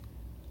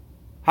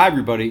Hi,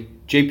 everybody.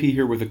 JP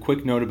here with a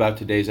quick note about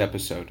today's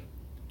episode.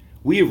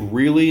 We have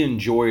really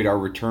enjoyed our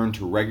return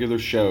to regular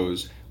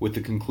shows with the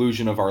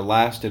conclusion of our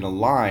last in a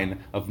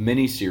line of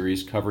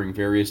mini-series covering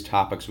various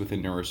topics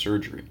within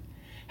neurosurgery.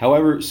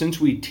 However, since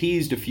we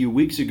teased a few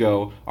weeks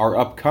ago our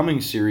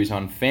upcoming series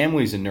on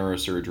families in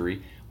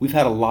neurosurgery, we've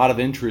had a lot of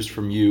interest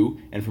from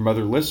you and from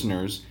other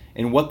listeners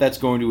in what that's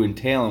going to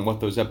entail and what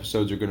those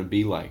episodes are going to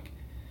be like.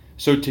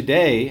 So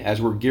today, as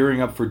we're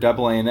gearing up for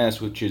AANS,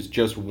 which is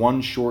just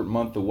one short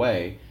month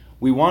away,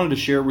 we wanted to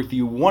share with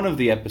you one of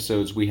the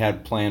episodes we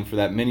had planned for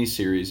that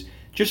mini-series,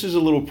 just as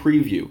a little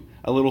preview,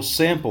 a little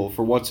sample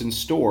for what's in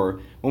store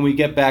when we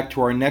get back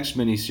to our next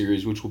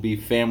mini-series, which will be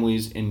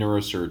Families in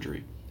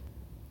Neurosurgery.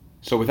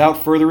 So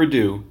without further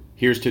ado,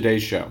 here's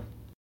today's show.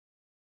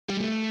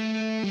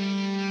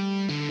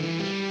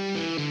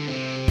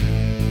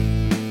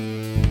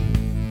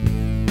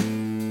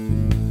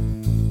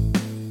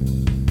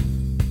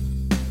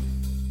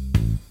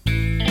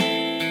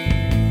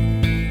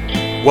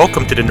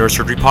 Welcome to the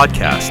Neurosurgery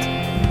Podcast.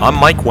 I'm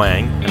Mike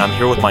Wang, and I'm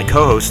here with my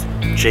co-host,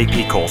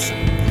 JP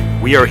Colson.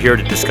 We are here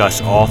to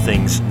discuss all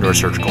things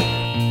neurosurgical.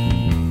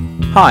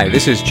 Hi,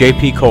 this is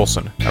JP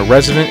Colson, a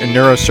resident in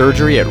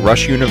neurosurgery at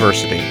Rush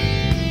University.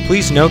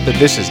 Please note that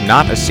this is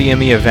not a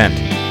CME event,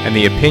 and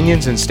the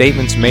opinions and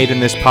statements made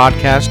in this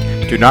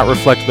podcast do not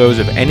reflect those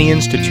of any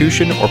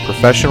institution or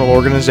professional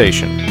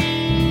organization.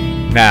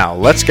 Now,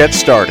 let's get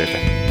started.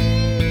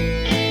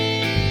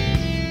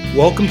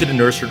 Welcome to the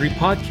Neurosurgery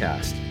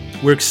Podcast.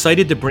 We're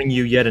excited to bring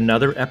you yet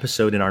another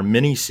episode in our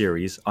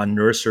mini-series on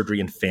neurosurgery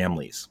and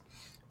families.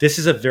 This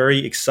is a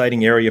very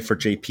exciting area for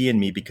JP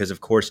and me because,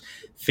 of course,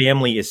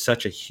 family is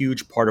such a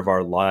huge part of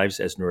our lives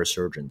as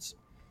neurosurgeons.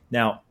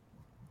 Now,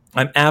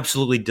 I'm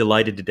absolutely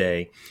delighted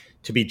today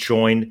to be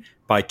joined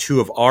by two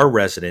of our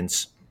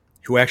residents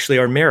who actually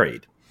are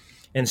married.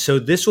 And so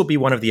this will be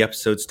one of the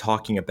episodes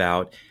talking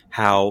about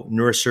how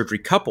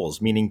neurosurgery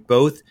couples, meaning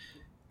both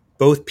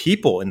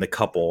people in the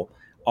couple,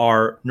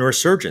 are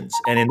neurosurgeons,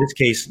 and in this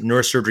case,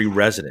 neurosurgery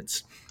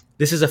residents.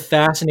 This is a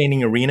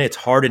fascinating arena. It's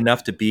hard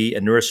enough to be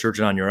a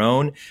neurosurgeon on your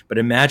own, but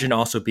imagine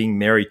also being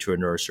married to a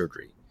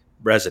neurosurgery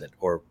resident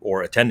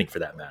or attending for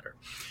that matter.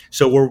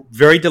 So we're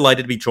very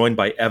delighted to be joined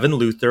by Evan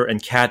Luther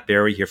and Kat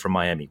Berry here from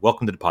Miami.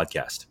 Welcome to the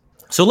podcast.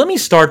 So let me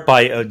start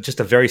by just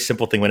a very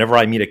simple thing. Whenever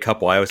I meet a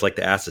couple, I always like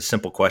to ask a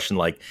simple question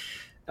like,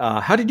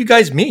 how did you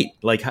guys meet?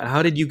 Like,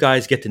 how did you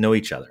guys get to know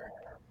each other?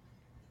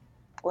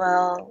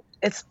 Well,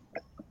 it's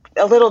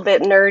a little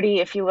bit nerdy,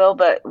 if you will,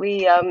 but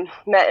we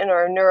met in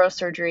our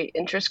neurosurgery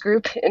interest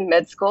group in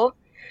med school.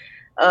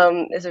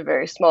 It's a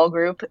very small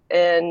group,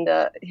 and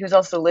he was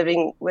also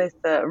living with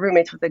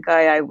roommates with a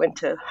guy I went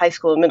to high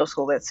school and middle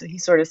school with. So he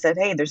sort of said,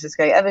 "Hey, there's this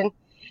guy Evan,"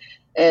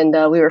 and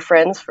we were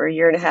friends for a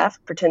year and a half,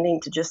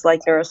 pretending to just like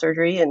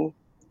neurosurgery and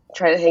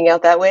try to hang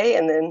out that way.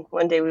 And then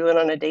one day we went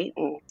on a date,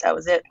 and that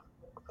was it.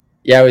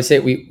 Yeah, I would say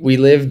we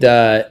lived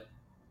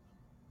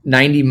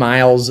 90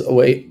 miles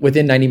away,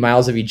 within 90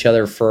 miles of each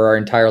other for our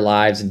entire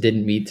lives, and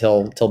didn't meet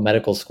till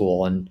medical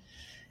school. And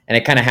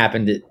it kind of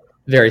happened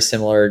very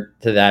similar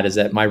to that, is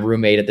that my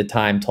roommate at the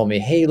time told me,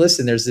 "Hey,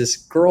 listen, there's this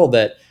girl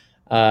that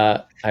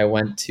I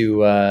went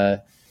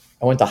to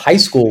high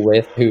school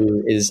with,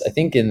 who is, I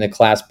think, in the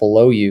class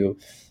below you,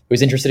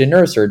 who's interested in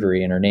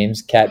neurosurgery, and her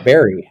name's Kat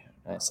Berry."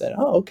 And I said,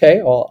 "Oh,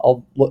 okay. Well,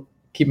 I'll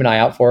keep an eye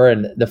out for her."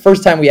 And the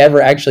first time we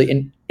ever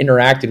actually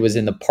interacted was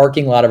in the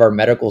parking lot of our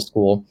medical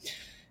school.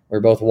 We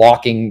were both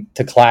walking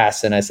to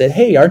class, and I said,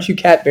 "Hey, aren't you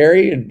Kat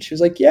Berry?" And she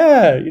was like,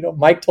 "Yeah,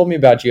 Mike told me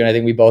about you." And I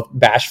think we both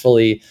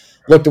bashfully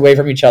looked away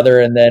from each other,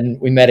 and then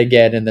we met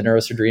again in the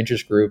neurosurgery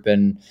interest group.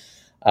 And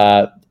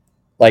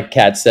like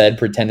Kat said,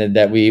 pretended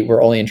that we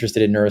were only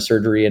interested in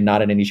neurosurgery and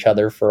not in each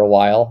other for a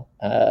while,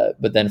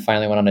 but then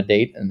finally went on a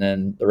date, and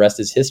then the rest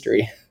is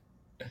history.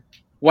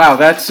 Wow,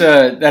 that's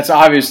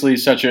obviously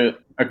such a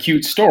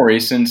cute story,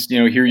 since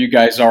here you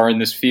guys are in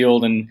this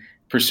field and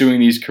pursuing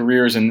these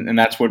careers, and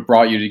that's what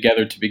brought you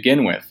together to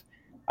begin with.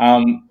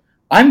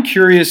 I'm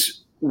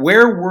curious,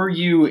 where were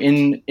you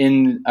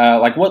in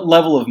like what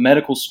level of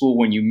medical school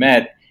when you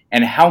met,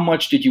 and how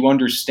much did you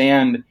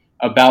understand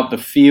about the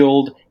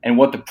field and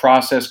what the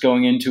process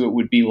going into it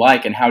would be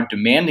like, and how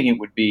demanding it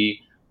would be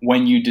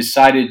when you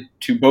decided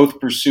to both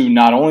pursue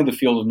not only the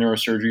field of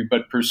neurosurgery,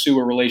 but pursue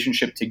a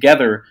relationship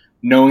together,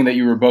 knowing that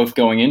you were both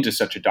going into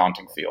such a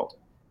daunting field?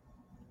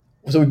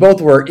 So we both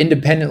were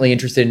independently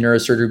interested in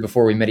neurosurgery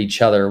before we met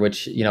each other,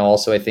 which,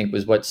 also I think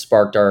was what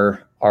sparked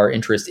our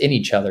interest in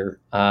each other.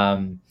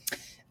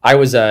 I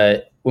was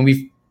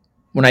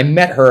when I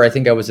met her, I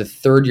think I was a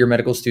third year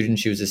medical student.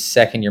 She was a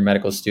second year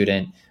medical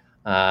student.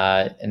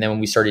 And then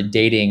when we started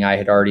dating, I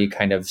had already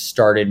kind of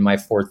started my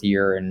fourth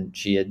year, and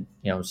she had,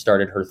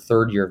 started her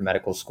third year of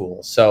medical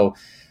school. So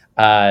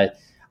I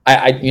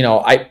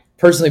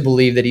personally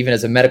believe that even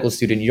as a medical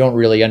student, you don't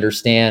really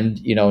understand,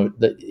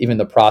 even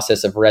the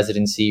process of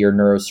residency or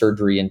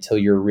neurosurgery until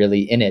you're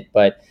really in it.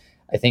 But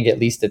I think at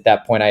least at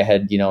that point I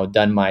had,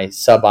 done my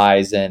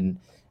sub-Is and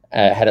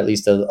had at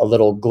least a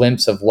little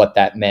glimpse of what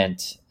that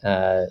meant.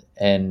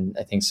 And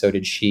I think so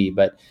did she.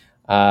 But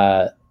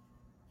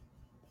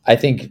I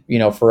think,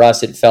 for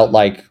us, it felt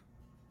like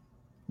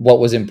what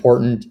was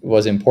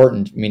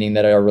important, meaning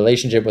that our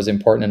relationship was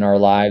important in our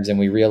lives. And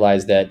we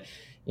realized that,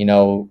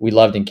 we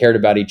loved and cared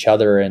about each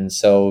other. And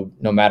so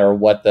no matter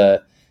what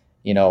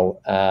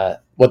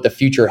what the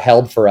future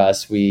held for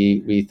us,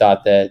 we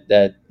thought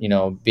that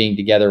being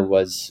together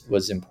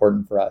was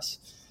important for us.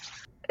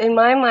 In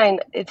my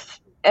mind,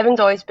 Evan's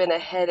always been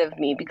ahead of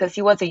me because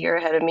he was a year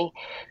ahead of me.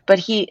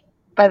 But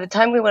by the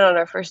time we went on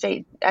our first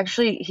date,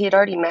 actually, he had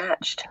already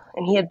matched,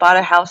 and he had bought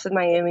a house in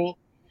Miami,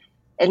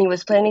 and he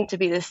was planning to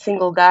be this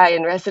single guy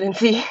in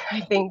residency,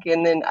 I think.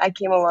 And then I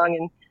came along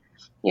and,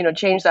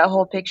 changed that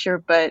whole picture,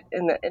 but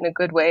in a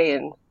good way.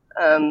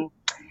 And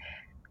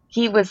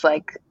he was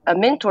like a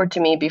mentor to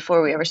me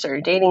before we ever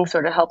started dating,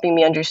 sort of helping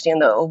me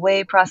understand the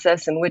away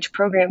process and which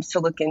programs to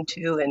look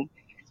into, and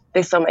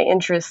based on my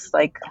interests,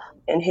 like,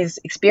 and his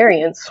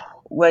experience,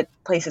 what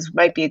places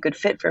might be a good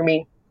fit for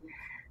me.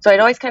 So I'd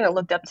always kind of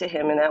looked up to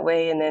him in that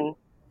way. And then,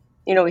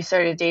 we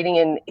started dating,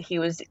 and he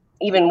was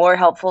even more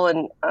helpful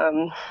and,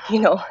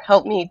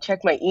 helped me check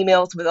my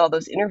emails with all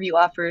those interview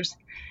offers.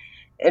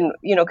 And,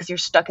 because you're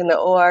stuck in the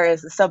OR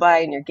as a sub-I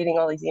and you're getting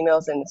all these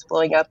emails and it's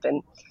blowing up,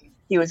 and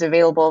he was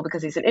available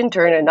because he's an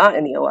intern and not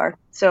in the OR.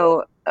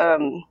 So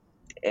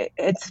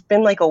it's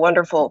been like a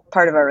wonderful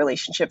part of our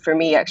relationship for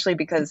me, actually,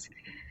 because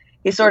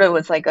he sort of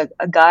was like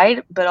a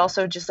guide, but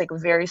also just like a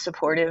very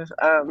supportive,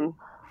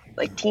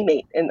 like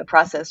teammate in the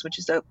process, which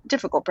is a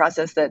difficult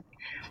process that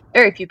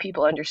very few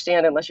people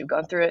understand unless you've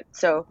gone through it.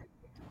 So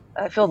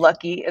I feel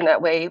lucky in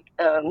that way.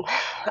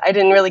 I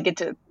didn't really get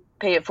to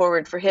pay it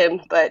forward for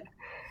him, but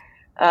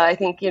I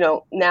think,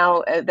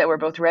 now that we're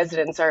both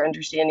residents, our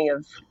understanding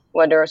of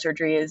what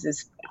neurosurgery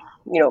is,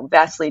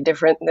 vastly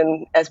different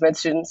than as med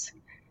students.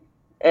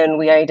 And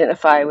we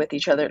identify with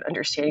each other and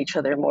understand each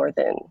other more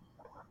than,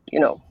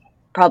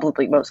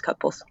 probably most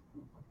couples.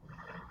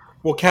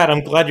 Well, Kat,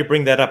 I'm glad you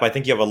bring that up. I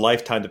think you have a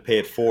lifetime to pay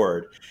it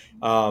forward.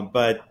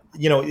 But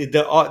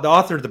the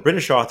author, the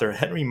British author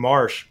Henry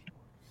Marsh,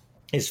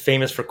 is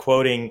famous for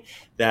quoting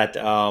that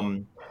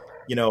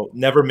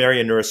never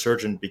marry a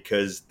neurosurgeon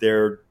because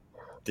their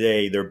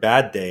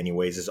bad day,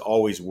 anyways, is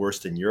always worse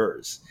than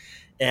yours.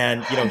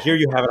 And here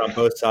you have it on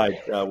both sides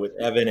with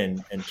Evan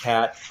and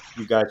Kat.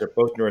 You guys are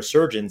both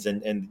neurosurgeons,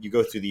 and you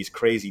go through these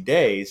crazy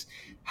days.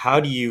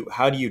 How do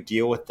you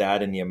deal with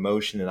that and the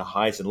emotion and the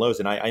highs and lows?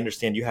 And I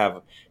understand you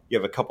have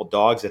a couple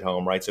dogs at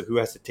home, right? So who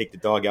has to take the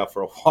dog out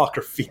for a walk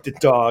or feed the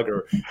dog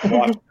or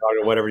wash the dog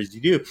or whatever it is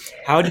you do?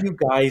 How do you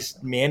guys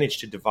manage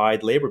to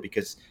divide labor?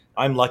 Because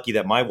I'm lucky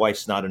that my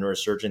wife's not a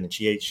neurosurgeon and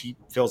she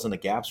fills in the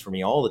gaps for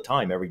me all the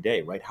time, every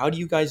day, right? How do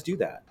you guys do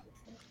that?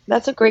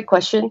 That's a great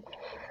question.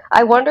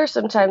 I wonder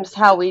sometimes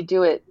how we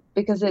do it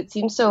because it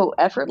seems so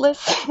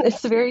effortless.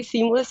 It's very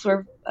seamless.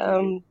 We're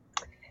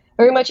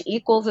very much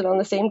equals and on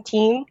the same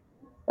team.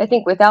 I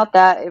think without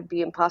that, it'd be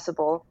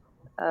impossible.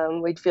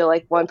 We'd feel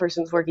like one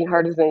person's working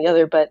harder than the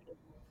other, but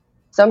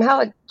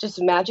somehow it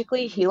just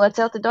magically, he lets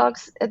out the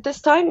dogs at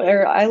this time,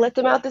 or I let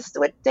them out this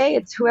day.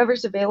 It's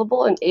whoever's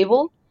available and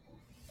able.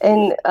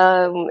 And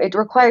it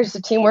requires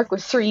the teamwork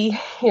with 3,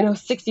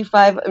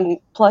 65 and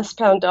plus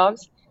pound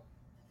dogs.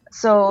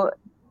 So,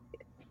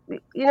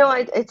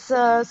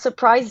 it's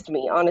surprised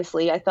me,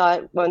 honestly. I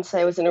thought once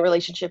I was in a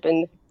relationship,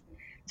 and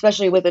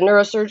especially with a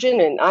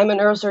neurosurgeon, and I'm a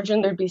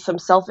neurosurgeon, there'd be some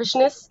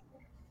selfishness.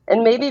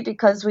 And maybe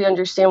because we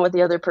understand what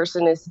the other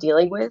person is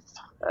dealing with.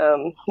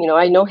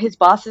 I know his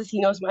bosses, he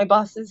knows my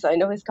bosses, I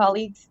know his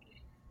colleagues.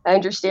 I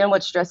understand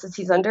what stresses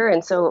he's under.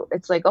 And so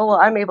it's like, oh, well,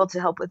 I'm able to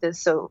help with this.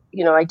 So,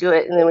 I do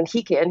it. And then when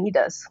he can, he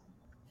does.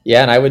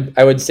 Yeah. And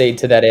I would say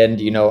to that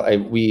end,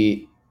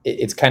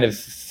 it's kind of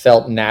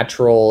felt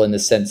natural in the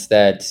sense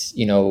that,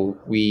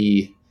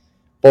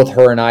 both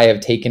her and I have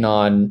taken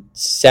on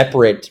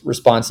separate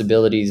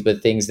responsibilities,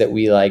 but things that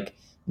we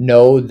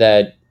know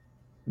that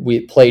we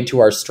play to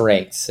our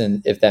strengths,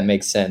 and if that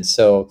makes sense.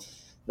 So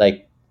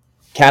like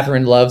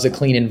Catherine loves a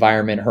clean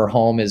environment. Her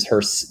home is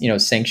her,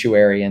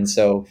 sanctuary. And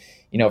so,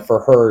 for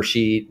her,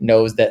 she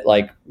knows that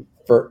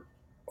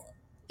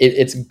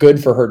it's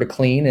good for her to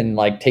clean and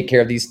take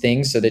care of these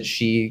things so that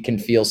she can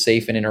feel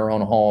safe and in her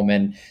own home.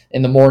 And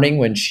in the morning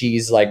when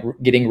she's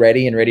getting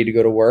ready and ready to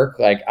go to work,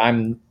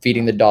 I'm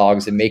feeding the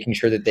dogs and making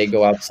sure that they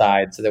go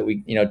outside so that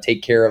we,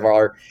 take care of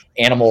our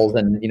animals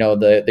and,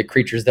 the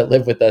creatures that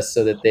live with us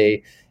so that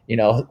they,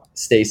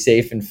 stay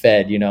safe and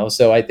fed,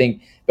 So I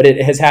think, but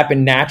it has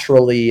happened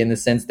naturally in the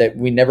sense that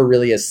we never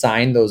really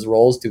assign those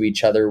roles to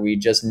each other. We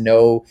just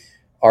know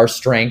our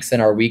strengths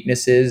and our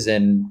weaknesses,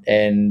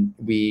 and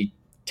we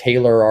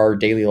tailor our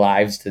daily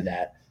lives to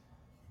that.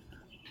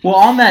 Well,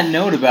 on that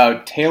note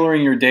about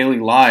tailoring your daily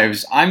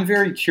lives, I'm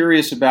very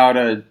curious about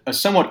a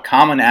somewhat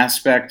common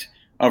aspect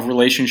of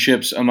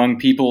relationships among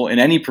people in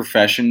any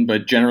profession,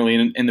 but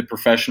generally in the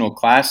professional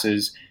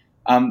classes.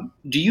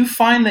 Do you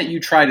find that you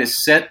try to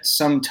set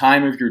some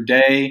time of your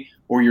day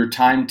or your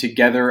time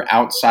together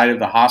outside of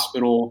the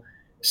hospital,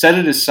 set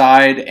it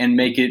aside and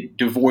make it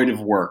devoid of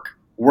work?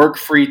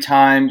 Work-free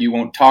time, you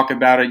won't talk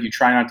about it, you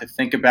try not to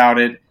think about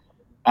it.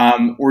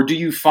 Or do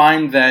you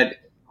find that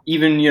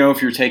even,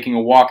 if you're taking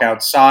a walk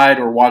outside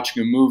or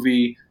watching a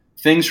movie,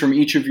 things from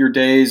each of your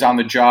days on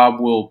the job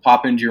will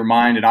pop into your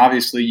mind. And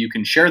obviously you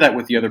can share that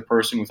with the other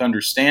person with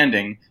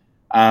understanding.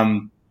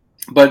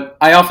 But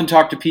I often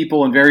talk to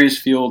people in various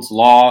fields,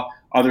 law,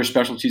 other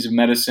specialties of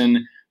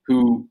medicine,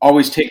 who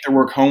always take their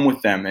work home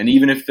with them. And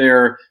even if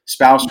their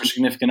spouse or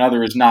significant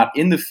other is not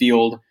in the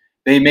field,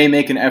 they may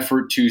make an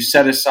effort to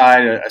set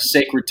aside a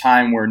sacred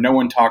time where no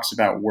one talks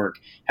about work.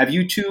 Have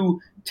you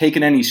two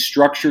taken any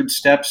structured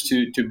steps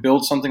to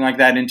build something like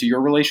that into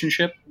your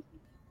relationship?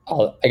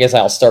 I guess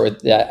I'll start with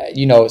that.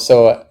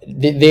 So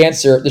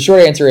the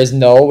short answer is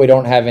no. We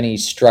don't have any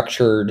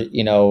structured,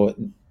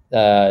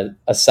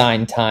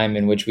 assigned time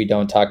in which we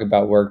don't talk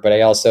about work. But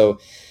I also,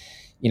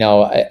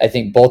 I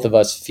think both of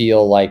us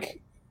feel like,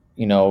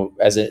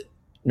 as a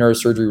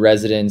neurosurgery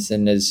residents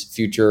and as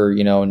future,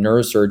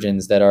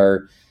 neurosurgeons that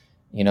are,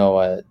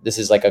 this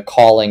is like a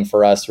calling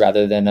for us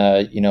rather than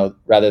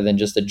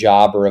just a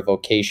job or a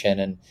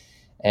vocation.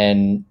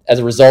 And as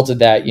a result of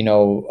that,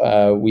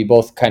 we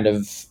both kind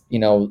of,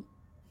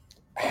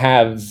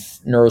 have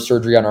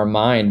neurosurgery on our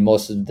mind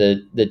most of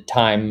the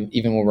time,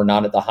 even when we're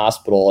not at the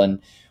hospital.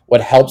 And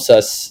what helps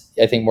us,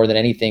 I think, more than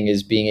anything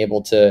is being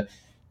able to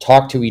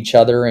talk to each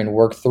other and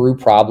work through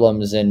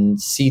problems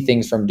and see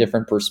things from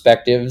different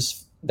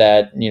perspectives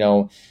that,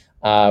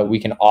 we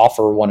can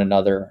offer one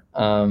another.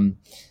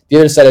 The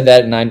other side of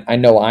that, and I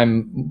know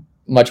I'm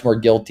much more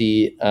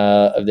guilty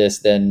of this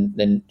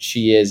than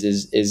she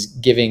is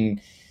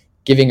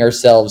giving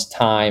ourselves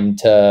time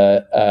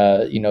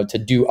to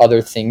do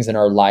other things in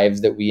our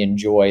lives that we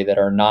enjoy that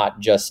are not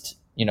just,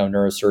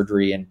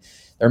 neurosurgery. And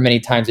there are many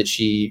times that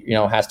she,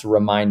 has to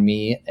remind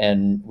me,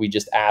 and we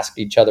just ask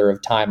each other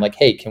of time, like,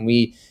 hey, can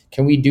we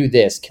do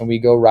this? Can we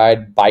go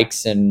ride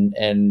bikes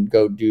and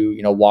go do,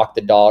 walk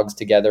the dogs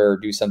together or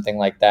do something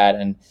like that?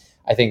 And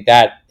I think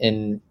that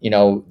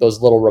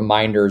those little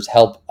reminders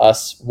help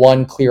us,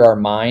 one, clear our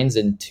minds,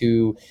 and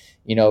two,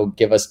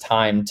 give us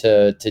time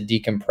to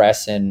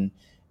decompress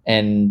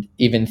and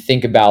even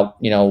think about,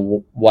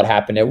 what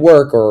happened at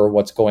work or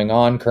what's going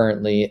on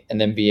currently,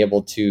 and then be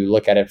able to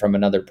look at it from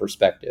another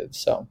perspective.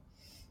 So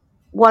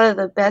one of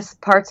the best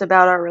parts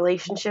about our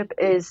relationship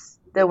is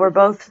that we're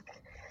both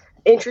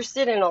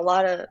interested in a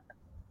lot of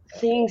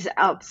things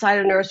outside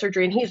of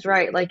neurosurgery. And he's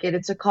right, like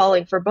it's a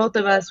calling for both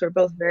of us. We're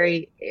both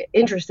very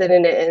interested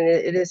in it, and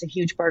it is a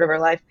huge part of our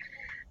life.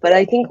 But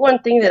I think one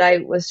thing that I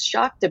was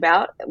shocked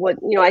about,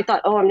 I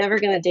thought, I'm never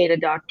going to date a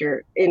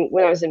doctor.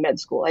 When I was in med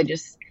school, I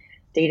just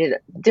dated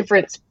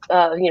different,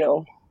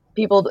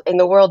 people in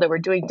the world that were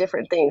doing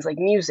different things, like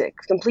music,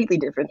 completely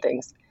different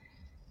things.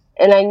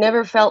 And I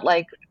never felt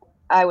like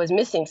I was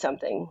missing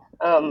something,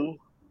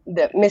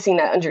 missing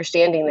that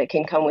understanding that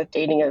can come with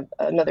dating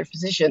another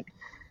physician.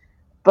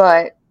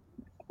 But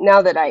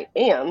now that I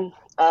am,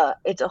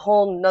 it's a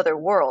whole nother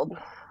world.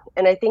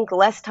 And I think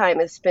less time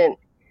is spent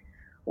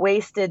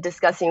wasted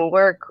discussing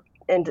work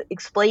and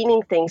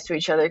explaining things to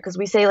each other, because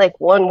we say like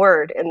one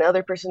word and the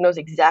other person knows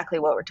exactly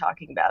what we're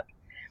talking about.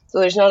 So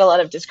there's not a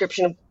lot of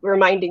description of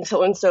reminding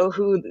so-and-so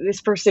who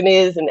this person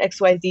is and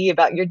XYZ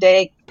about your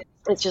day.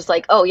 It's just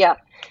like, oh yeah,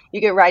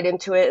 you get right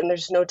into it and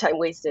there's no time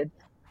wasted.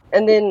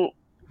 And then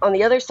on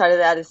the other side of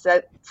that is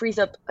that frees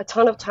up a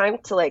ton of time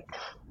to like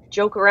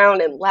joke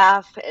around and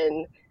laugh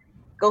and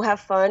go have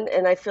fun.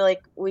 And I feel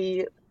like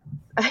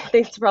I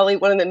think it's probably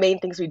one of the main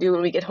things we do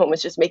when we get home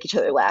is just make each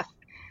other laugh.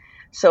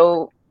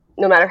 So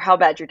no matter how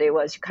bad your day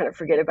was, you kind of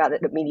forget about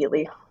it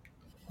immediately.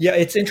 Yeah,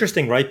 it's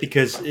interesting, right?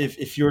 Because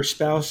if your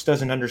spouse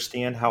doesn't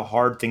understand how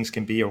hard things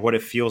can be or what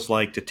it feels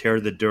like to tear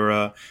the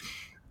dura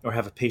or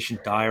have a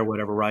patient die or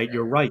whatever, right?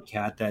 You're right,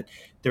 Kat, that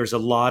there's a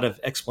lot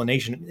of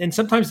explanation. And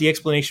sometimes the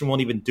explanation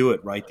won't even do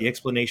it, right? The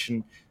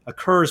explanation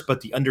occurs,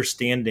 but the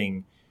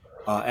understanding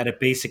at a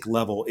basic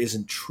level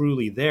isn't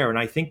truly there. And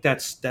I think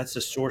that's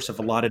a source of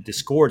a lot of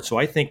discord. So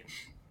I think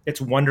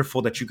it's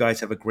wonderful that you guys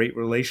have a great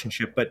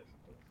relationship. But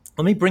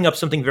let me bring up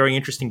something very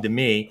interesting to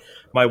me.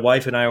 My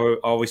wife and I were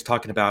always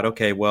talking about,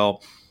 okay,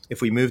 well,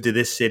 if we move to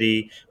this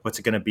city, what's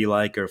it going to be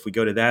like? Or if we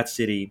go to that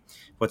city,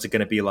 what's it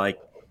going to be like?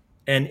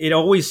 And it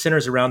always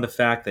centers around the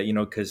fact that,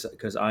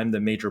 because I'm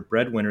the major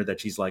breadwinner, that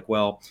she's like,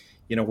 well,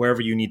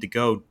 wherever you need to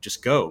go,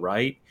 just go,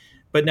 right?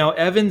 But now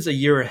Evan's a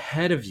year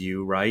ahead of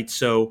you, right?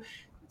 So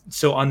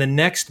on the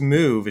next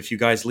move, if you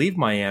guys leave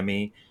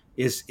Miami,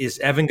 is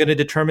Evan going to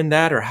determine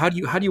that? Or how do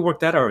you work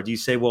that out? Or do you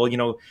say, well,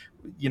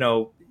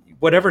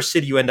 whatever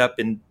city you end up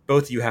in,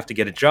 both of you have to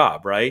get a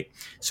job, right?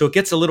 So it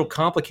gets a little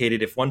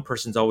complicated if one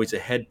person's always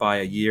ahead by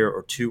a year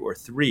or two or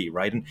three,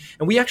 right? And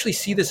we actually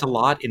see this a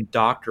lot in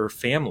doctor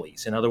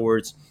families. In other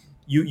words,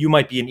 you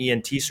might be an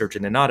ENT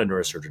surgeon and not a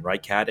neurosurgeon,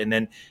 right, Kat? And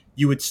then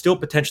you would still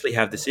potentially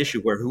have this issue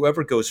where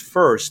whoever goes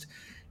first,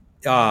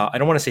 I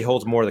don't want to say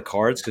holds more of the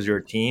cards because you're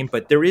a team,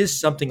 but there is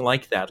something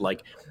like that.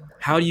 Like,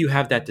 how do you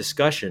have that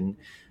discussion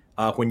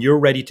when you're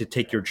ready to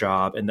take your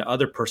job and the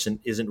other person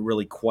isn't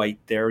really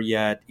quite there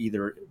yet,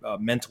 either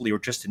mentally or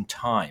just in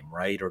time,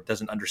 right? Or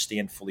doesn't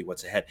understand fully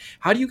what's ahead.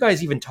 How do you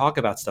guys even talk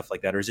about stuff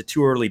like that? Or is it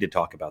too early to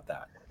talk about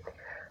that?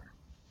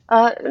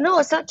 No,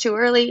 it's not too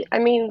early. I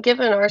mean,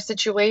 given our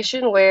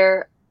situation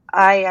where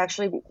I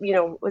actually,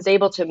 was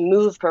able to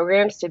move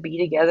programs to be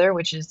together,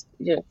 which is,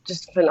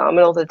 just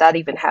phenomenal that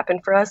even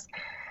happened for us.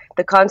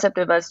 The concept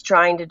of us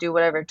trying to do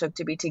whatever it took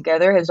to be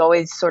together has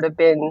always sort of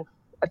been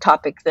a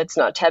topic that's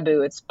not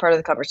taboo. It's part of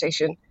the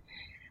conversation.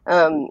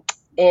 Um,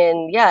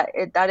 and yeah,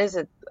 that is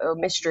a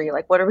mystery.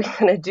 Like, what are we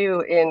going to do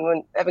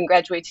when Evan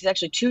graduates? He's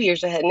actually 2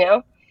 years ahead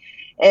now.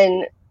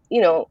 And,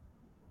 you know,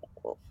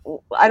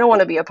 I don't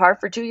want to be apart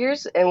for 2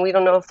 years, and we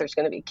don't know if there's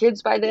going to be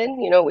kids by then.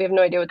 We have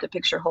no idea what the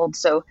picture holds.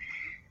 So,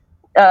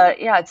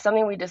 yeah, it's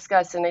something we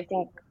discuss, and I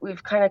think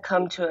we've kind of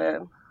come to a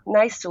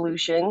nice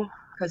solution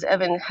because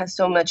Evan has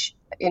so much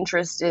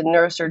interest in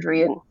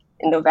neurosurgery and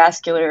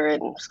endovascular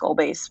and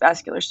skull-based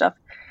vascular stuff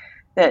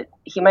that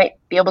he might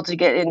be able to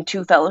get in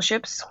 2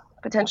 fellowships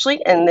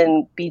potentially, and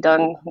then be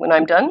done when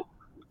I'm done,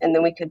 and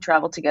then we could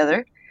travel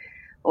together.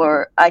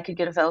 Or I could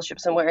get a fellowship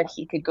somewhere and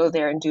he could go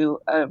there and do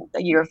a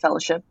year of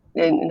fellowship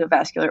in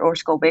endovascular or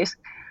skull base.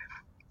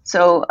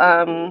 So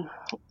I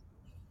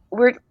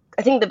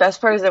think the best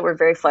part is that we're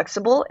very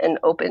flexible and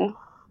open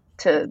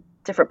to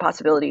different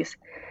possibilities.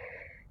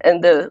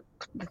 And the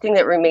thing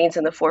that remains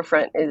in the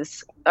forefront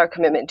is our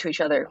commitment to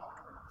each other,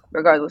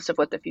 regardless of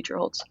what the future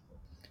holds.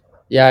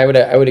 Yeah,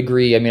 I would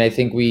agree. I mean, I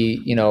think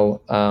we,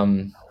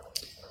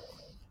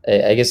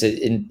 I guess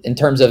in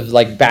terms of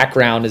like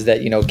background is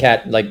that,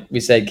 Kat, like we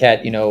said,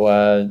 Kat,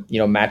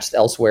 matched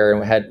elsewhere,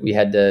 and we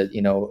had to,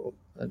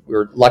 we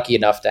were lucky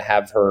enough to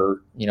have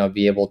her,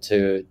 be able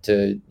to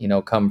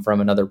come from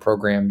another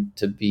program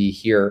to be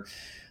here.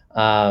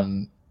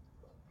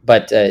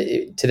 But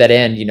to that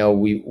end,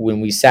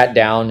 when we sat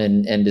down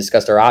and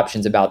discussed our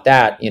options about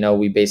that,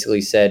 we basically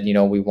said,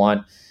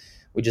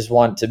 we just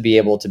want to be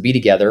able to be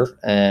together,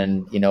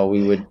 and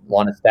we would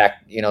want to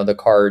stack the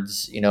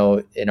cards in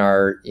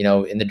our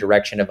in the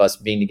direction of us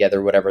being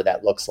together, whatever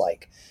that looks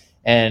like.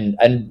 And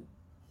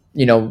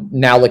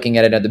now looking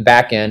at it at the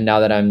back end, now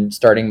that I'm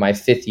starting my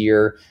 5th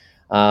year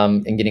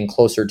and getting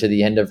closer to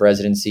the end of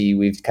residency,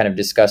 we've kind of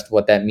discussed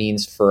what that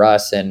means for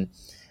us. And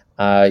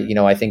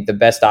I think the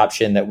best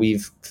option that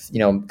we've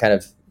kind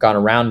of gone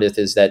around with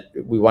is that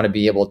we want to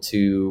be able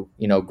to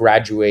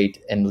graduate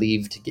and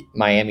leave to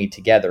Miami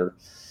together.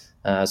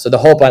 So the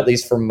hope, at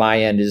least from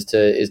my end, is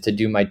to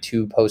do my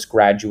 2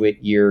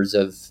 postgraduate years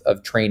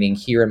of training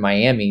here in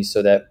Miami,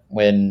 so that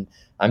when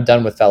I'm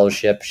done with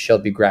fellowship, she'll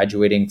be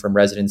graduating from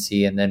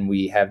residency, and then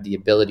we have the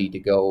ability to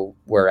go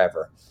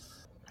wherever.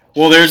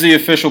 Well, there's the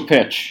official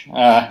pitch.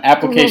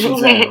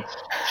 Applications in.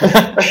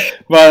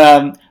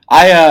 But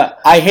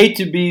I hate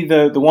to be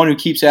the one who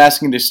keeps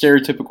asking the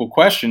stereotypical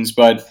questions,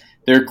 but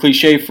they're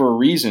cliche for a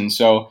reason.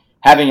 So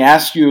having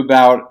asked you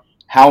about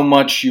how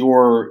much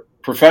your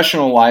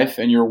professional life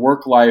and your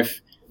work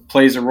life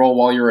plays a role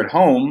while you're at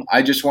home,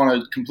 I just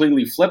want to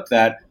completely flip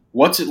that.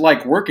 What's it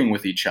like working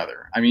with each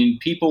other? I mean,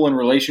 people in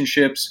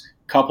relationships,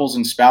 couples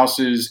and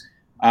spouses,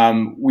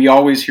 we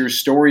always hear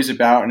stories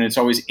about, and it's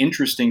always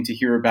interesting to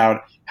hear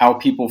about how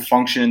people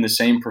function in the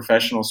same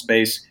professional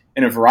space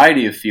in a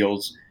variety of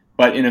fields,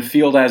 but in a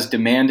field as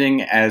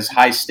demanding, as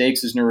high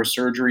stakes as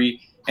neurosurgery,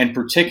 and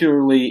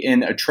particularly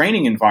in a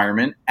training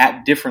environment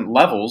at different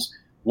levels.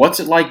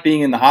 What's it like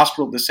being in the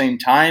hospital at the same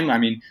time? I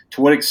mean,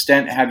 to what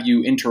extent have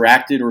you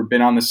interacted or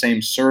been on the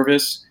same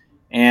service?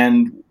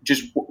 And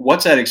just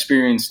what's that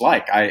experience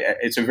like?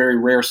 It's a very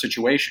rare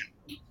situation.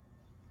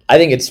 I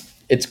think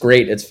it's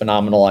great. It's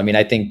phenomenal. I mean,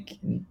 I think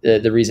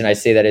the reason I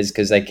say that is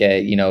because, like,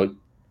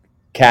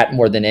 Kat,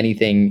 more than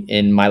anything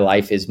in my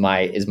life, is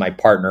my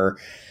partner,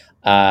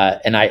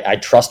 and I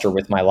trust her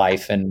with my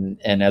life, and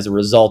as a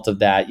result of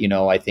that,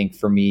 I think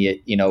for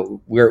me,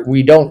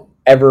 we don't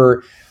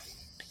ever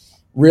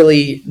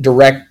really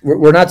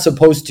we're not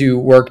supposed to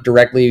work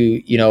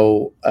directly,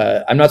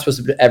 I'm not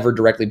supposed to ever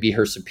directly be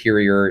her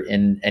superior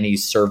in any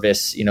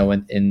service,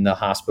 in the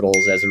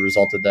hospitals as a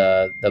result of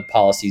the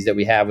policies that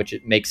we have, which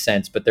it makes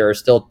sense. But there are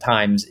still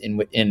times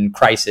in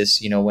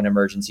crisis, when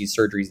emergency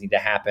surgeries need to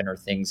happen or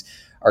things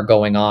are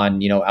going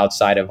on,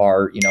 outside of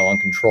our, on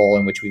control,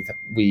 in which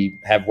we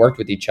have worked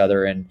with each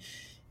other. And,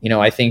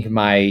 I think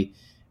my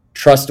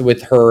trust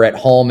with her at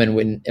home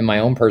and in my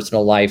own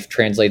personal life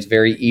translates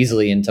very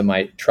easily into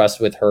my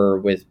trust with her,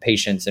 with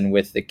patients, and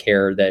with the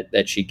care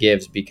that she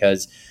gives,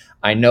 because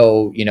I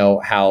know,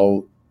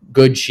 how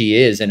good she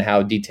is and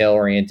how detail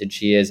oriented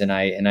she is. And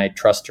I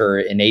trust her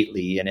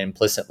innately and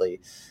implicitly.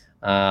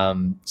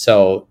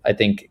 So I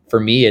think for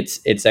me,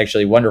 it's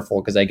actually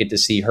wonderful because I get to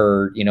see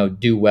her,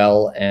 do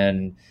well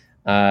and,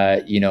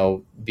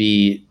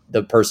 be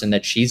the person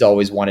that she's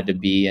always wanted to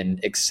be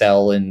and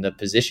excel in the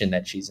position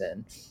that she's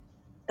in.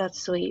 That's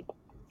sweet.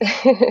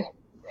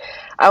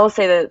 I will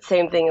say the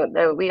same thing.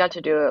 That we got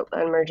to do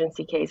an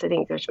emergency case. I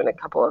think there's been a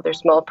couple other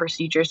small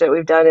procedures that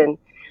we've done, and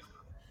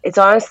it's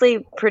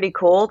honestly pretty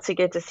cool to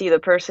get to see the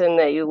person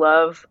that you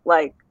love,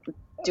 like,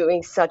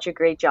 doing such a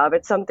great job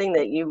at something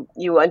that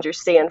you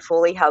understand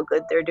fully how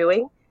good they're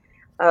doing,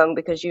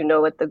 because you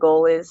know what the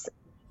goal is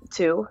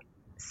too.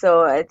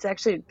 So it's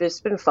actually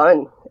just been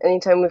fun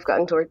anytime we've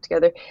gotten to work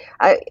together.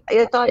 I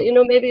thought,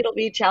 maybe it'll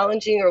be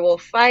challenging or we'll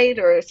fight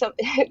or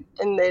something.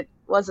 And it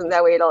wasn't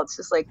that way at all. It's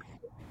just like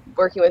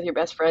working with your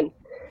best friend.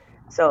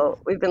 So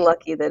we've been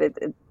lucky that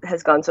it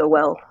has gone so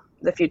well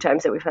the few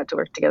times that we've had to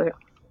work together.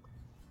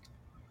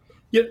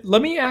 Yeah,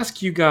 let me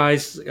ask you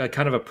guys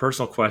kind of a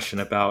personal question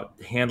about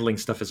handling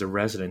stuff as a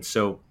resident.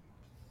 So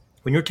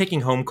when you're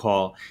taking home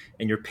call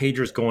and your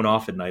pager's going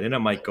off at night, and it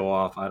might go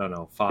off, I don't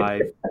know,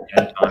 5,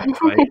 10 times,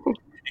 right?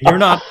 And you're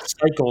not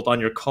cycled on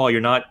your call. You're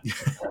not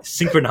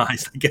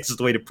synchronized, I guess is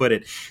the way to put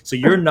it. So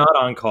you're not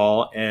on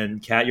call,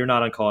 and Kat, you're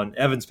not on call, and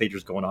Evan's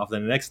pager's going off.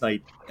 Then the next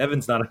night,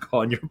 Evan's not on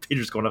call, and your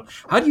pager's going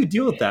off. How do you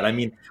deal with that? I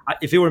mean,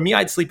 if it were me,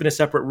 I'd sleep in a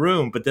separate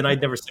room, but then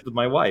I'd never sleep with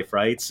my wife,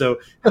 right? So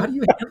how do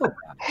you handle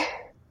that?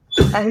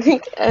 I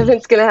think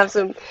Evan's going to have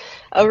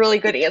a really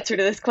good answer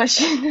to this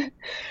question.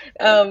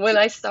 When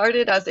I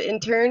started as an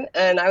intern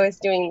and I was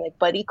doing like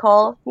buddy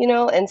call,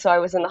 and so I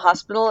was in the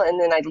hospital and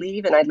then I'd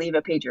leave and I'd leave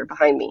a pager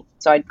behind me.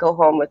 So I'd go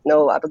home with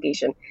no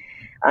obligation,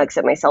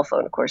 except my cell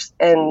phone, of course.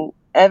 And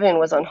Evan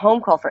was on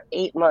home call for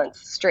 8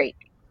 months straight.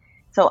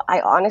 So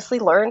I honestly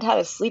learned how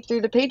to sleep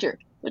through the pager,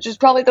 which is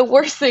probably the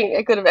worst thing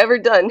I could have ever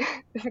done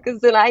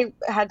because then I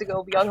had to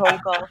go be on home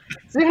call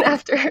soon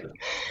after.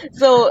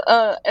 So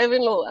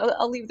Evan,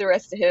 I'll leave the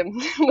rest to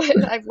him.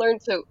 But I've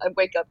learned to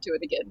wake up to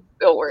it again.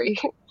 Don't worry.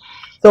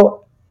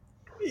 So,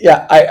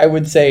 yeah, I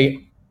would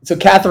say, so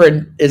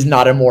Catherine is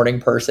not a morning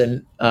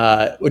person,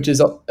 which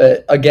is,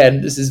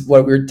 again, this is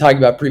what we were talking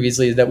about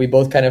previously, is that we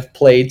both kind of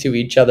play to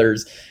each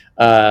other's,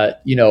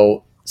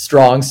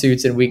 strong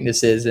suits and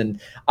weaknesses. And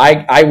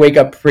I wake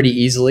up pretty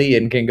easily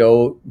and can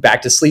go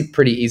back to sleep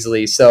pretty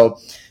easily. So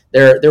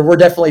there were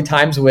definitely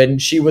times when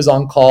she was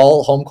on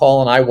call, home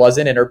call, and I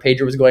wasn't, and her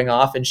pager was going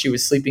off and she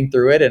was sleeping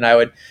through it. And I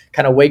would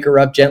kind of wake her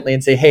up gently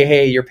and say,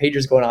 hey, your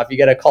pager's going off. You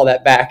got to call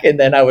that back. And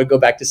then I would go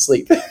back to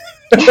sleep.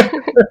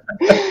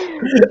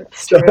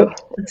 It's true.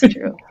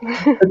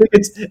 I think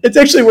it's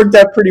actually worked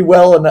out pretty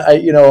well. And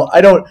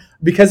I don't,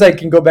 because I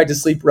can go back to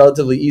sleep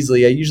relatively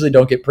easily, I usually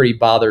don't get pretty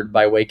bothered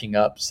by waking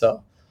up.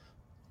 So.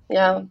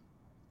 Yeah.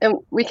 And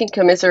we can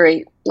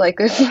commiserate. Like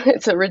if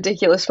it's a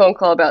ridiculous phone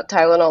call about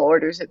Tylenol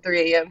orders at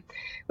 3 a.m.,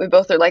 we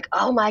both are like,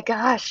 oh my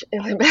gosh,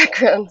 in the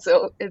background.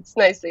 So it's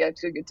nice they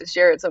actually get to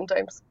share it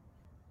sometimes.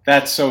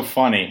 That's so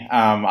funny.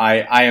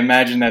 I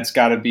imagine that's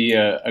got to be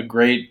a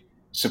great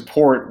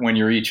support when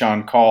you're each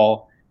on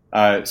call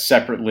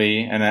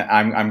separately. And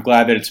I'm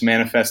glad that it's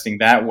manifesting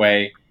that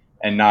way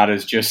and not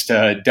as just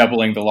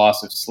doubling the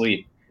loss of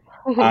sleep.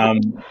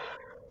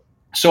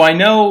 So I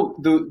know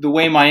the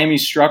way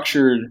Miami's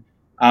structured,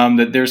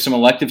 that there's some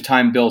elective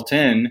time built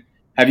in.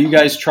 Have you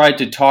guys tried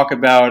to talk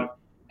about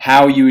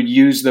how you would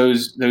use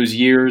those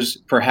years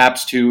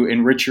perhaps to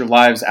enrich your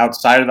lives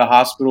outside of the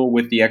hospital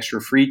with the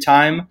extra free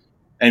time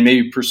and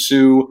maybe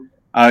pursue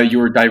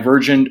your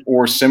divergent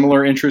or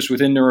similar interests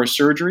within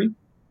neurosurgery?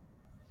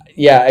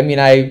 Yeah, I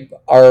mean,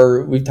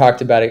 we've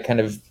talked about it kind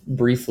of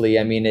briefly.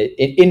 I mean,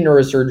 in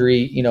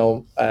neurosurgery,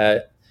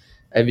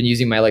 I've been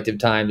using my elective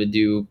time to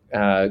do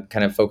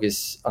kind of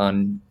focus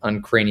on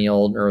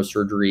cranial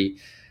neurosurgery.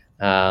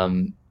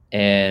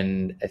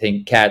 And I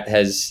think Kat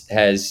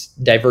has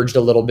diverged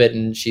a little bit,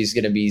 and she's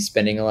going to be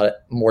spending a lot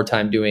more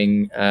time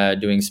doing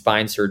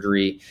spine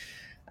surgery.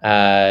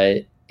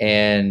 And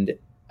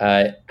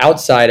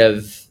outside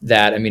of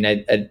that, I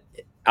mean,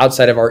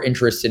 outside of our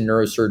interest in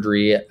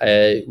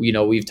neurosurgery,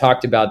 we've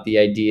talked about the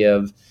idea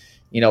of,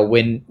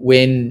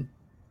 when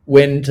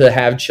to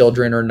have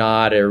children or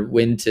not, or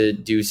when to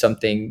do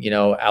something,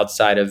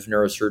 outside of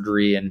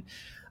neurosurgery. And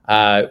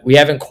we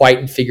haven't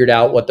quite figured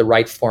out what the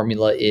right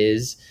formula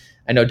is.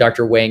 I know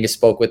Dr. Wang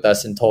spoke with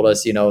us and told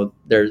us,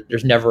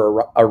 there's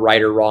never a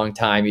right or wrong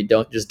time. You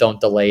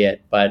don't delay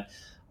it. But,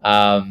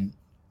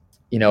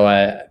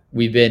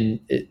 we've been,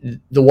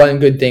 the one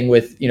good thing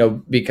with,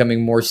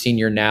 becoming more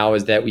senior now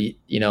is that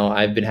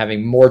I've been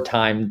having more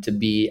time to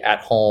be at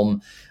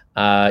home,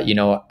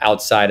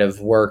 outside of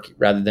work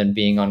rather than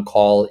being on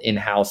call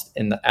in-house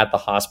at the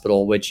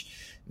hospital, which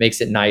makes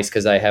it nice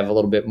because I have a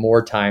little bit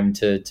more time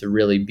to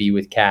really be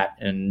with Kat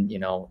and,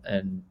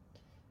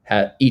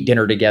 eat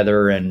dinner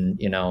together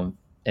and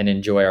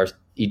enjoy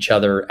each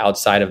other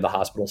outside of the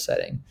hospital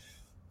setting.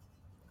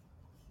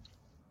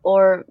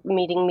 Or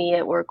meeting me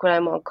at work when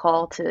I'm on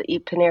call to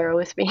eat Panera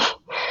with me.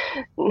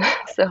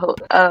 So,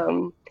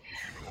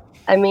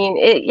 I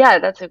mean,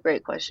 that's a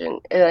great question.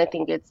 And I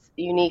think it's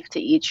unique to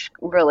each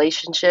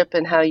relationship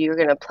and how you're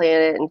going to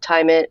plan it and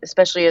time it,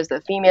 especially as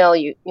the female,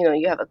 you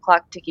have a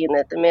clock ticking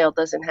that the male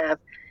doesn't have.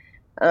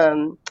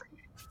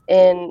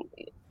 And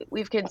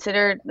we've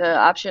considered the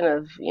option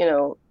of,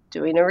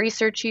 doing a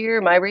research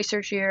year, my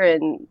research year,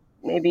 and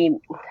maybe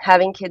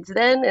having kids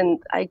then. And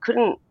I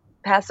couldn't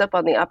pass up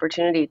on the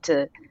opportunity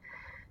to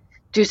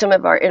do some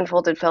of our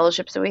enfolded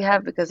fellowships that we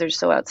have because they're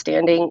so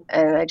outstanding.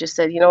 And I just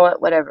said, you know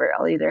what, whatever,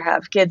 I'll either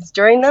have kids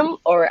during them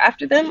or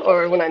after them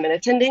or when I'm in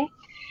attending.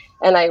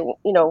 And I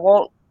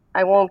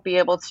won't be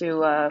able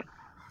to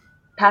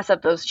pass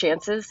up those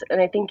chances. And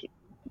I think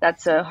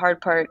that's a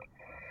hard part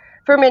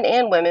for men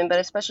and women, but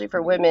especially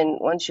for women,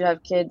 once you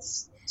have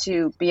kids,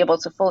 to be able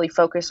to fully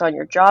focus on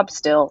your job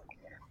still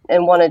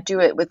and want to do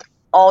it with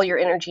all your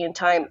energy and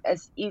time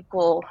as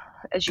equal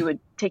as you would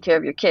take care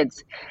of your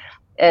kids.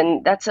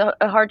 And that's a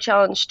hard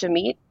challenge to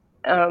meet.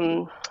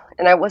 And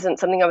I wasn't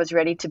something I was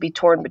ready to be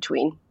torn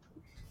between.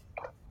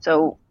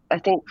 So I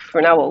think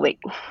for now we'll wait.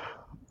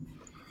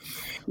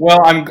 Well,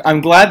 I'm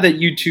glad that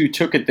you two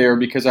took it there,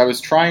 because I was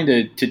trying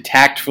to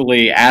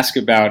tactfully ask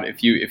about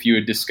if you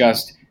had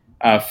discussed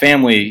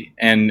family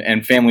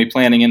and family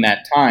planning in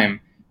that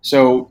time.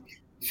 So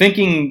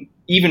thinking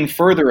even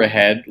further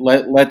ahead,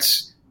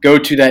 let's go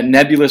to that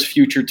nebulous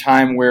future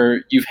time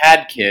where you've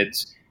had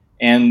kids,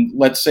 and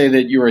let's say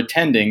that you're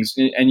attendings.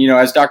 And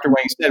as Dr.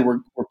 Wang said, we're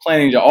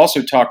planning to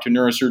also talk to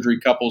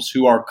neurosurgery couples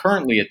who are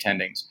currently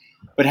attendings.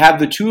 But have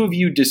the two of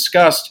you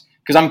discussed,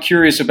 because I'm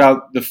curious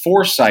about the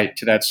foresight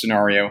to that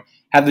scenario,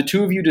 have the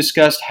two of you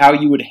discussed how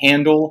you would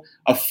handle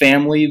a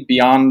family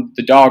beyond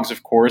the dogs,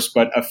 of course,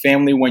 but a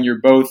family when you're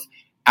both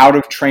out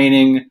of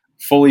training,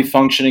 fully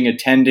functioning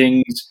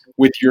attendings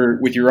with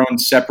your own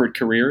separate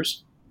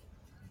careers?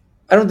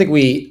 I don't think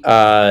we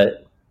have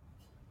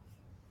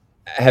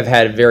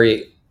had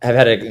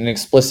an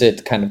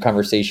explicit kind of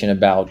conversation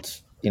about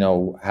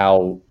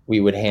how we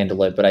would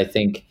handle it, but I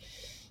think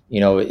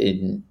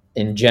in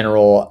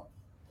general,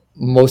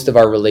 most of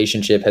our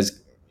relationship has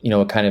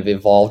kind of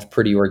evolved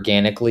pretty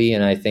organically,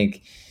 and I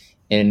think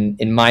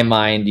in my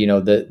mind,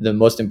 the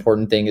most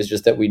important thing is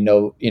just that we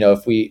know,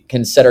 if we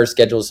can set our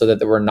schedules so that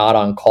we're not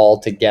on call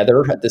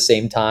together at the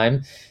same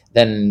time,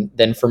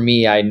 then for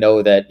me, I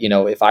know that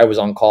if I was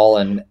on call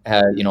and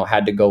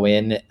had to go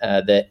in,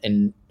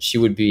 and she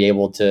would be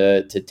able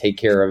to take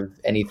care of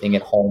anything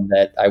at home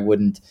that I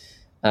wouldn't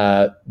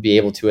be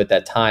able to at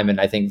that time.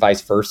 And I think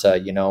vice versa.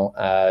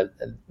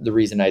 The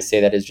reason I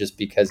say that is just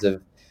because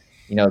of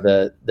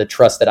the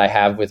trust that I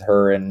have with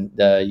her, and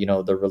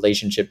the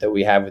relationship that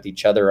we have with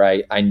each other.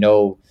 I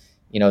know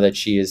that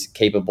she is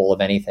capable of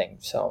anything.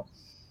 So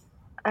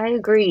I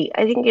agree.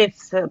 I think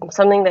it's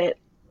something that,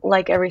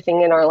 like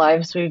everything in our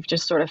lives, we've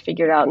just sort of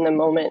figured out in the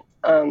moment.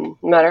 No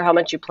matter how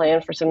much you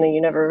plan for something,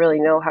 you never really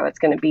know how it's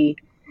going to be,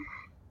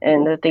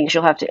 and the things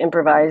you'll have to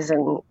improvise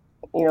and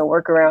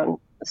work around.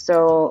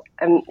 So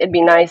it'd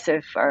be nice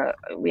if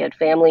we had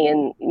family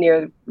and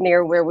near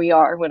where we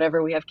are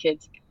whenever we have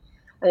kids.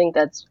 I think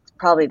that's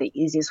probably the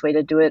easiest way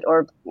to do it,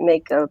 or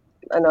make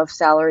enough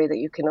salary that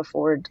you can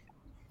afford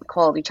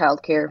quality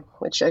childcare,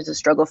 which is a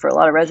struggle for a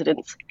lot of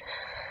residents.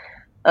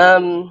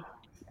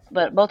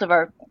 But both of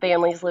our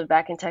families live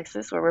back in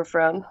Texas, where we're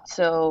from,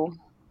 so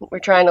we're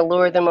trying to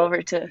lure them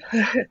over to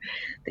the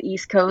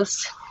East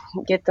Coast,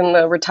 get them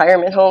a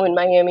retirement home in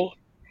Miami,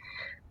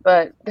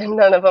 but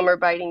none of them are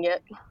biting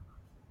yet.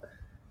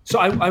 So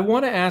I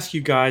want to ask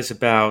you guys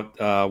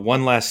about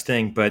one last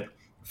thing, but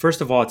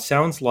first of all, it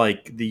sounds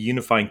like the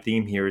unifying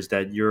theme here is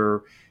that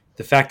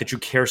the fact that you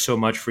care so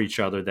much for each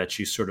other, that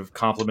you sort of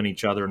complement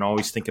each other and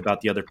always think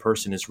about the other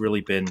person, has really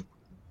been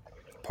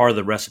part of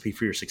the recipe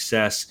for your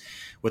success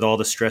with all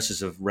the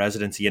stresses of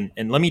residency.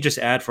 And let me just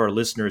add for our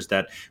listeners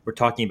that we're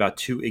talking about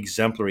two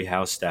exemplary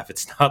house staff.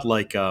 It's not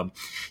like,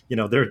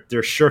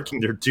 they're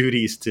shirking their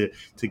duties to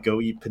go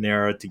eat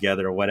Panera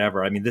together or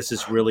whatever. I mean, this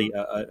is really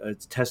a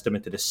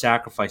testament to the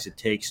sacrifice it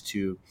takes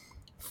to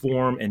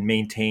form and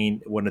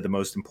maintain one of the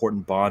most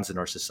important bonds in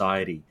our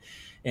society.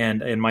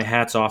 And my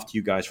hat's off to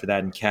you guys for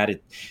that. And Kat,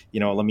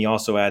 let me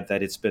also add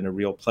that it's been a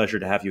real pleasure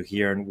to have you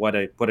here, and what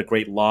a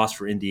great loss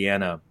for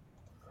Indiana.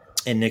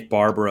 And Nick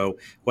Barbaro,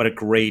 what a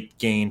great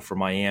gain for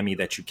Miami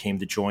that you came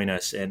to join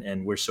us,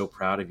 and we're so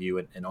proud of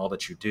you and all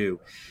that you do.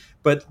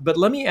 But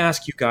let me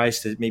ask you guys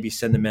to maybe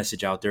send a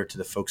message out there to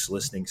the folks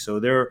listening. So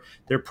there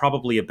are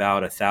probably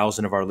about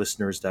 1,000 of our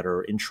listeners that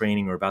are in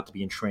training or about to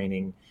be in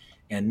training,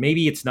 and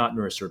maybe it's not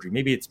neurosurgery,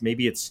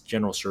 maybe it's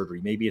general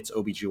surgery, maybe it's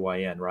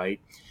OBGYN, right?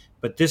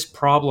 But this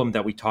problem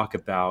that we talk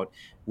about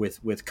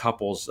with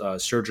couples,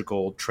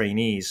 surgical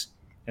trainees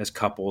as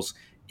couples,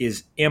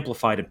 is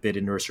amplified a bit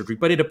in neurosurgery,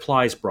 but it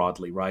applies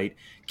broadly, right?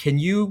 Can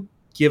you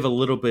give a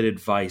little bit of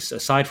advice,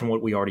 aside from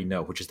what we already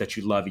know, which is that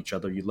you love each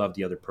other, you love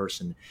the other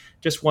person,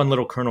 just one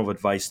little kernel of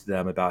advice to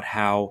them about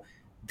how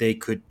they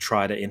could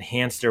try to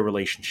enhance their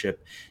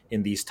relationship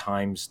in these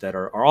times that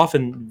are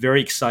often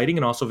very exciting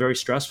and also very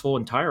stressful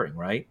and tiring,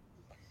 right?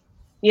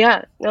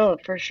 Yeah, no,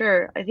 for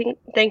sure.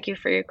 Thank you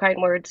for your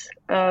kind words.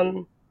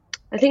 I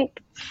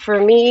think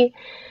for me,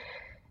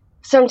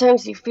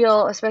 sometimes you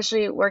feel,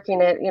 especially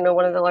working at,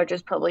 one of the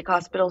largest public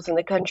hospitals in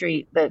the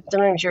country, that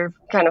sometimes you're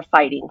kind of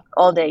fighting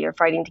all day. You're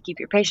fighting to keep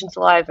your patients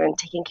alive and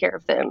taking care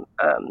of them,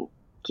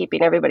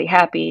 keeping everybody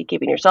happy,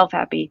 keeping yourself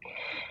happy.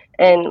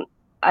 And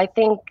I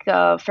think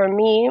for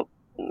me,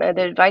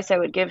 the advice I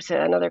would give to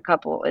another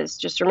couple is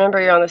just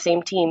remember you're on the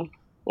same team.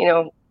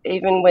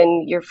 Even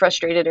when you're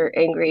frustrated or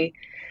angry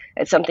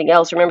at something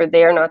else, remember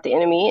they are not the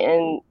enemy,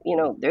 and,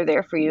 they're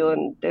there for you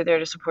and they're there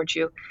to support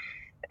you.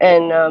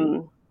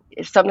 And,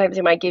 sometimes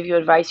it might give you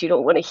advice you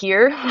don't want to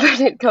hear, but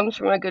it comes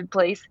from a good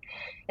place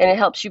and it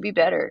helps you be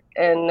better.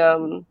 And,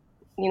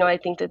 I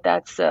think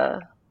that's the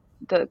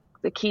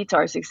the key to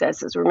our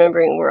success is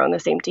remembering we're on the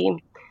same team.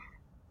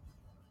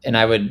 And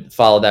I would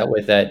follow that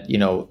with that,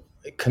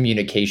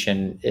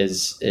 communication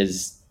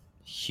is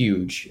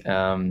huge,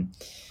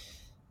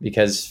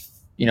 because,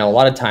 a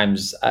lot of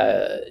times,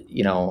 I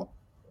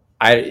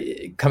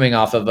coming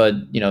off of a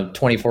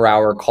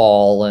 24-hour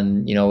call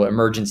and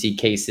emergency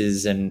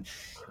cases and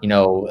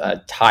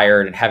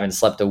tired and haven't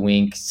slept a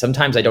wink.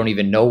 Sometimes I don't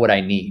even know what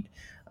I need.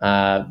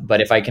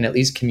 But if I can at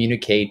least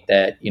communicate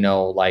that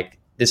like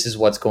this is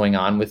what's going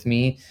on with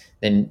me,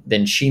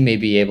 then she may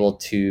be able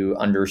to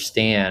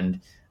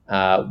understand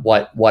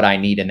what I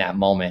need in that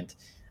moment.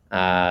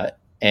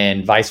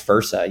 And vice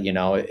versa,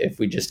 if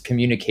we just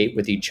communicate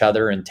with each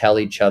other and tell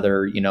each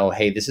other,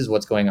 hey, this is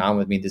what's going on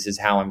with me. This is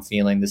how I'm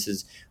feeling. This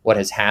is what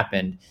has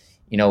happened.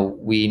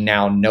 We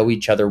now know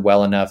each other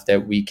well enough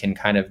that we can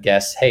kind of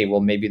guess, hey,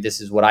 well, maybe this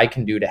is what I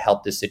can do to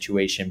help this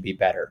situation be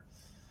better.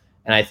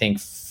 And I think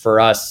for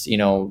us,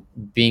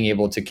 being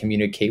able to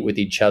communicate with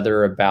each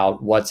other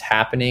about what's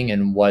happening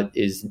and what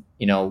is,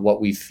 what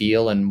we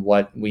feel and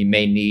what we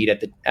may need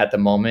at the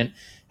moment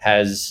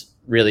has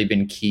really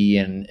been key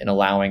in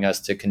allowing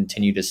us to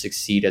continue to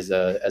succeed as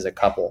a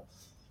couple.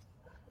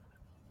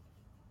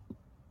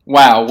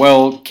 Wow.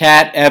 Well,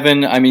 Kat,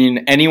 Evan, I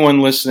mean, anyone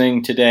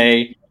listening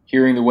today,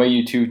 hearing the way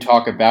you two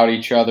talk about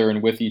each other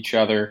and with each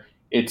other,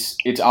 it's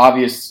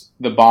obvious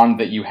the bond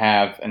that you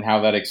have and how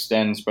that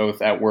extends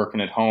both at work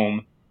and at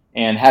home.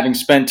 And having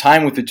spent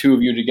time with the two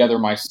of you together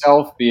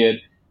myself, be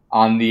it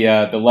on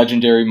the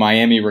legendary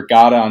Miami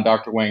Regatta on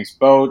Dr. Wang's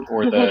boat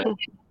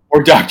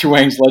or Dr.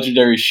 Wang's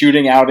legendary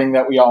shooting outing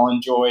that we all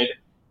enjoyed,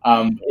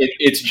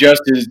 it's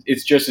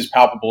just as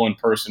palpable in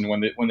person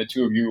when the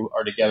two of you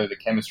are together, the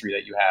chemistry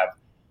that you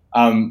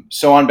have.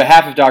 So on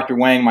behalf of Dr.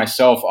 Wang,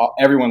 myself,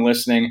 everyone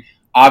listening,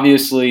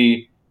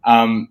 obviously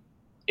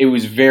it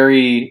was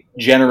very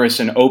generous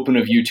and open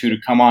of you two to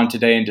come on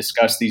today and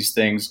discuss these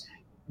things.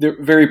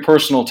 They're very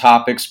personal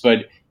topics,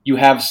 but you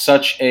have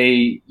such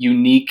a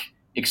unique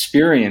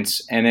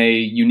experience and a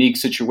unique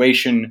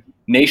situation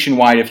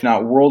nationwide, if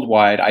not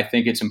worldwide. I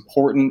think it's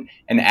important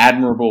and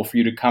admirable for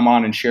you to come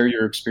on and share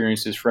your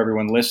experiences for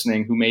everyone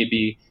listening who may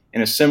be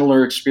in a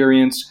similar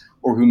experience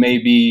or who may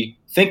be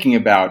thinking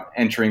about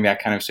entering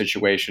that kind of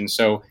situation.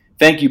 So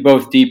thank you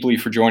both deeply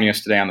for joining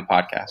us today on the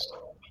podcast.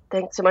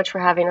 Thanks so much for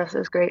having us. It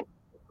was great.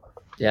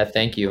 Yeah,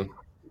 thank you.